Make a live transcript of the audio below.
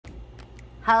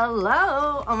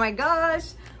Hello, oh my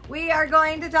gosh. We are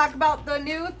going to talk about the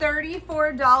new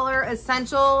 $34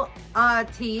 Essential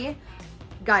T.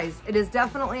 Guys, it is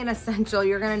definitely an essential.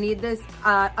 You're gonna need this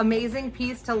amazing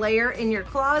piece to layer in your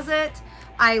closet.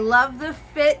 I love the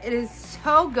fit, it is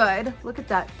so good. Look at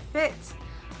that fit.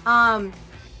 I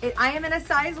am in a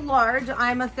size large.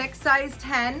 I'm a thick size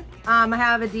 10. I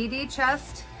have a DD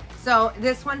chest, so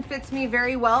this one fits me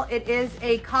very well. It is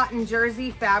a cotton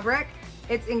jersey fabric.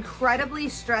 It's incredibly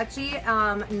stretchy,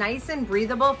 nice and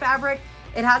breathable fabric.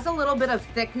 It has a little bit of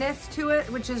thickness to it,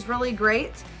 which is really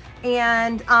great.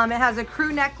 And it has a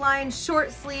crew neckline,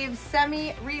 short sleeves,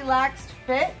 semi-relaxed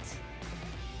fit.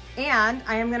 And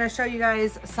I am gonna show you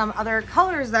guys some other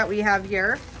colors that we have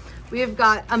here. We've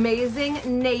got amazing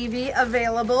navy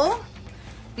available.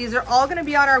 These are all gonna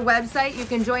be on our website. You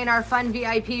can join our fun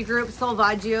VIP group,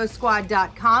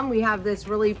 SalvaggioSquad.com. We have this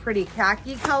really pretty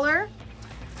khaki color.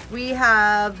 We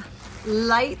have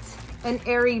light and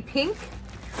airy pink,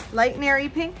 light and airy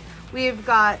pink. We've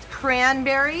got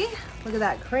cranberry. Look at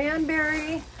that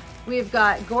cranberry. We've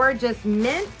got gorgeous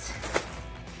mint.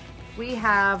 We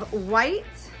have white,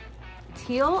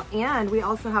 teal, and we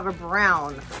also have a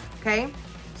brown, okay?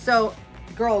 So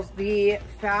girls, the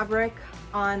fabric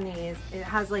on these, it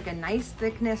has like a nice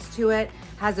thickness to it,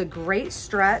 has a great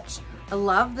stretch. I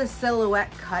love the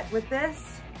silhouette cut with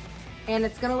this. And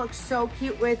it's gonna look so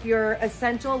cute with your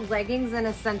essential leggings and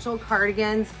essential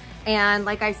cardigans. And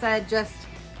like I said, just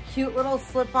cute little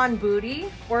slip-on booty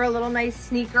or a little nice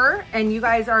sneaker, and you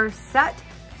guys are set.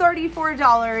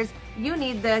 $34. You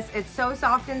need this. It's so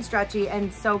soft and stretchy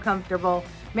and so comfortable.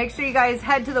 Make sure you guys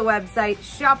head to the website,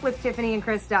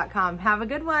 shopwithtiffanyandchris.com. Have a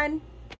good one.